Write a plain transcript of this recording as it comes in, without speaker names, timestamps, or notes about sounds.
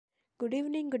Good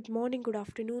evening, good morning, good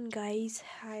afternoon, guys.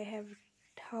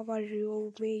 How are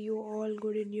you? May you all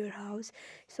good in your house.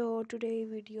 So today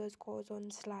videos goes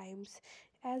on slimes.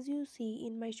 As you see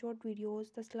in my short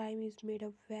videos, the slime is made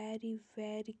up very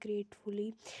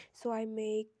gratefully. So I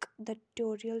make the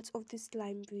tutorials of this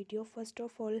slime video. First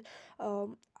of all,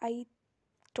 I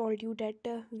told you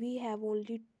that we have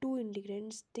only two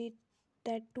ingredients.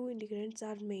 That two ingredients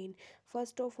are main.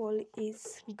 First of all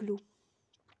is glue.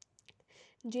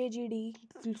 JGD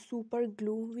super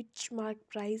glue, which mark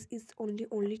price is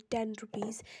only 10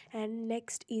 rupees. And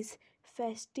next is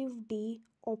festive D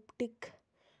optic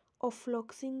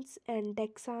ofloxins and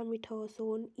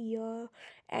dexamethasone ear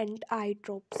and eye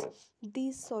drops.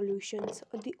 These solutions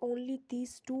are the only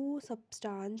these two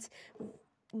substance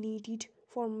needed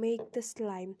for make the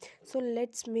slime. So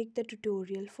let's make the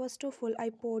tutorial. First of all,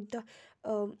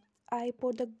 um, I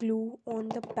put the glue on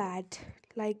the pad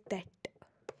like that.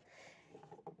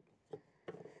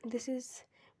 This is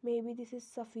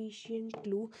sufficient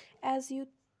glue. As you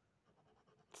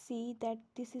see that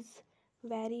this is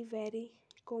very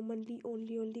commonly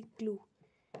only glue.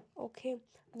 Okay,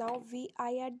 now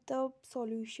I add the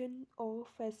solution of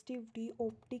festive d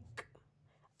optic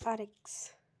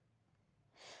rx.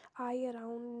 I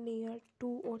around near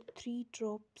 2 or 3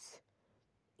 drops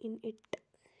in it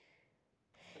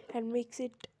and mix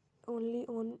it only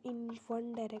on in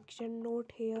one direction,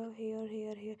 not here,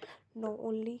 no,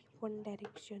 only one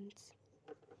directions.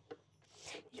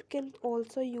 You can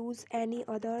also use any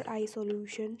other eye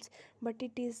solutions, but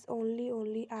it is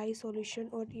only eye solution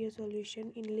or ear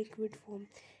solution in liquid form.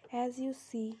 As you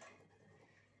see,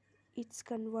 it's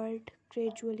convert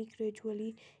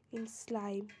gradually in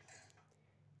slime.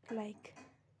 Like,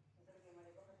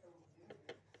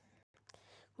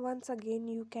 once again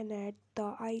you can add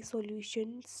the eye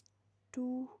solutions,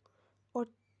 2 or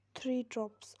 3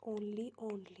 drops only.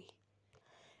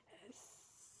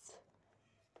 Yes.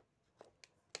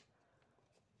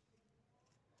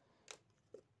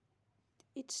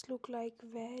 It's look like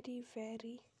very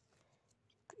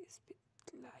crispy.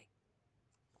 Like,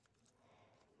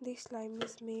 this slime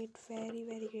is made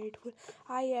very grateful.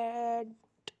 I add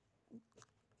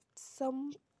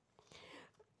some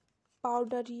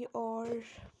powdery or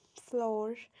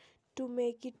flour to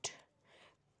make it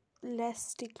less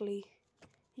sticky.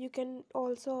 You can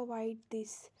also avoid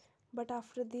this, but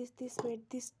after this made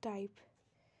this type.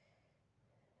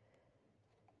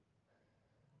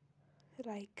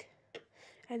 Like,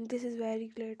 and this is very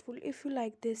grateful. If you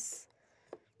like this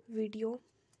video,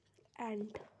 and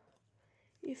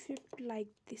if you like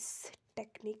this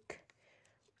technique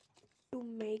to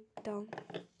make the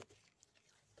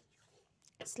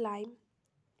slime,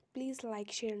 please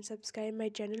like, share and subscribe my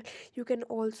channel. You can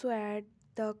also add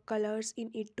the colors in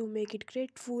it to make it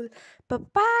grateful. Bye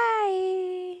bye.